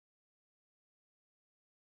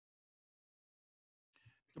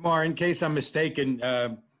Damar, in case I'm mistaken,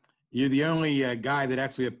 you're the only guy that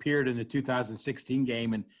actually appeared in the 2016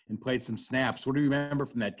 game and played some snaps. What do you remember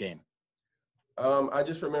from that game? I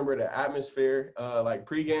just remember the atmosphere, like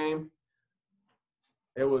pregame.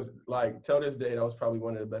 It was like, till this day, that was probably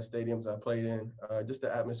one of the best stadiums I played in. Just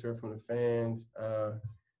the atmosphere from the fans,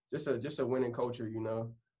 just a winning culture, you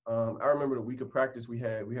know. I remember the week of practice we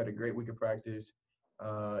had. We had a great week of practice.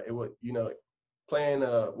 It was, playing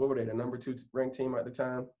what were they, the number 2 ranked team at the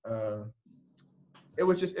time. It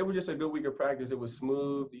was just a good week of practice. It was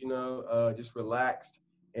smooth, just relaxed,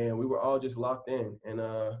 and we were all just locked in. And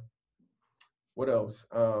what else?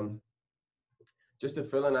 Just the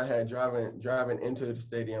feeling I had driving into the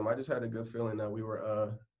stadium. I just had a good feeling that we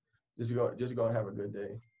were just gonna have a good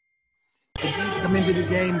day. Did you come into the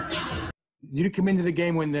game? Did you come into the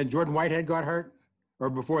game when Jordan Whitehead got hurt, or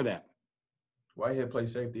before that? Whitehead played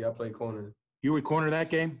safety. I played corner. You would corner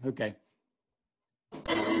that game? Okay.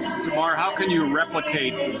 Damar, how can you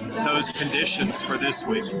replicate those conditions for this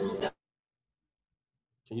week?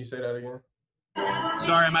 Can you say that again?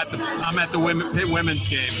 Sorry, I'm at the Pitt women's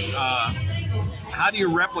game. How do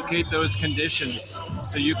you replicate those conditions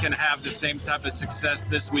so you can have the same type of success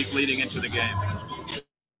this week leading into the game?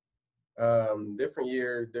 Different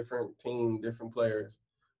year, different team, different players.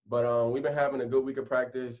 But we've been having a good week of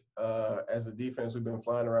practice. As a defense, we've been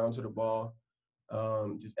flying around to the ball,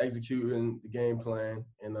 just executing the game plan.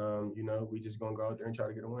 And, we just going to go out there and try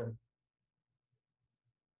to get a win.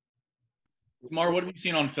 Damar, what have you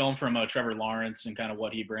seen on film from Trevor Lawrence and kind of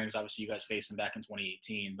what he brings? Obviously, you guys faced him back in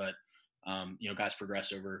 2018, but, guys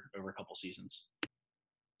progressed over a couple seasons.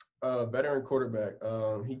 Veteran quarterback.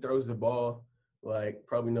 He throws the ball like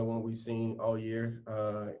probably no one we've seen all year.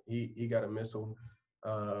 He got a missile.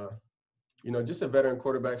 Just a veteran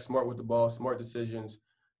quarterback, smart with the ball, smart decisions,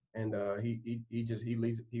 and he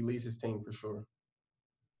leads his team for sure.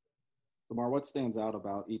 Damar, what stands out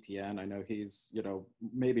about ETN? I know he's,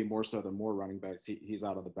 maybe more so than more running backs. He's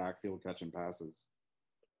out of the backfield catching passes.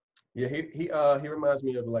 Yeah, he reminds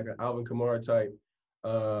me of like an Alvin Kamara type.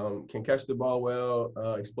 Can catch the ball well,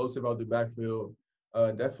 explosive out the backfield.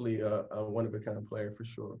 Definitely a one-of-a-kind player for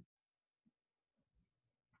sure.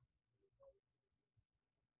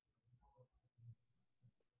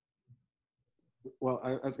 Well,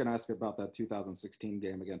 I was going to ask about that 2016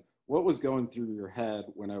 game again. What was going through your head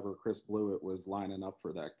whenever Chris Blewett was lining up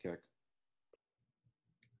for that kick?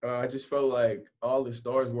 I just felt like all the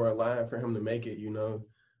stars were aligned for him to make it,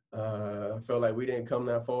 I felt like we didn't come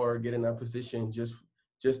that far, get in that position just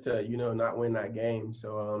to, not win that game.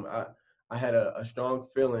 So I had a strong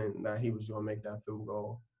feeling that he was going to make that field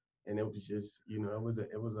goal. And it was just, it was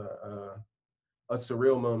a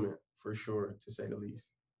surreal moment for sure, to say the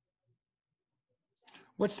least.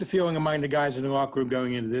 What's the feeling among the guys in the locker room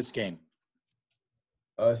going into this game?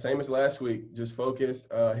 Same as last week, just focused,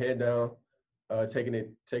 head down, taking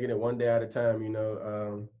it one day at a time.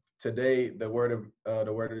 Today the word of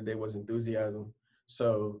the day was enthusiasm.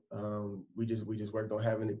 So we just worked on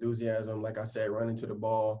having enthusiasm, like I said, running to the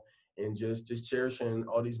ball and just cherishing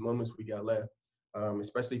all these moments we got left,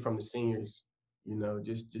 especially from the seniors.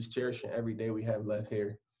 Just cherishing every day we have left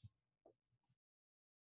here.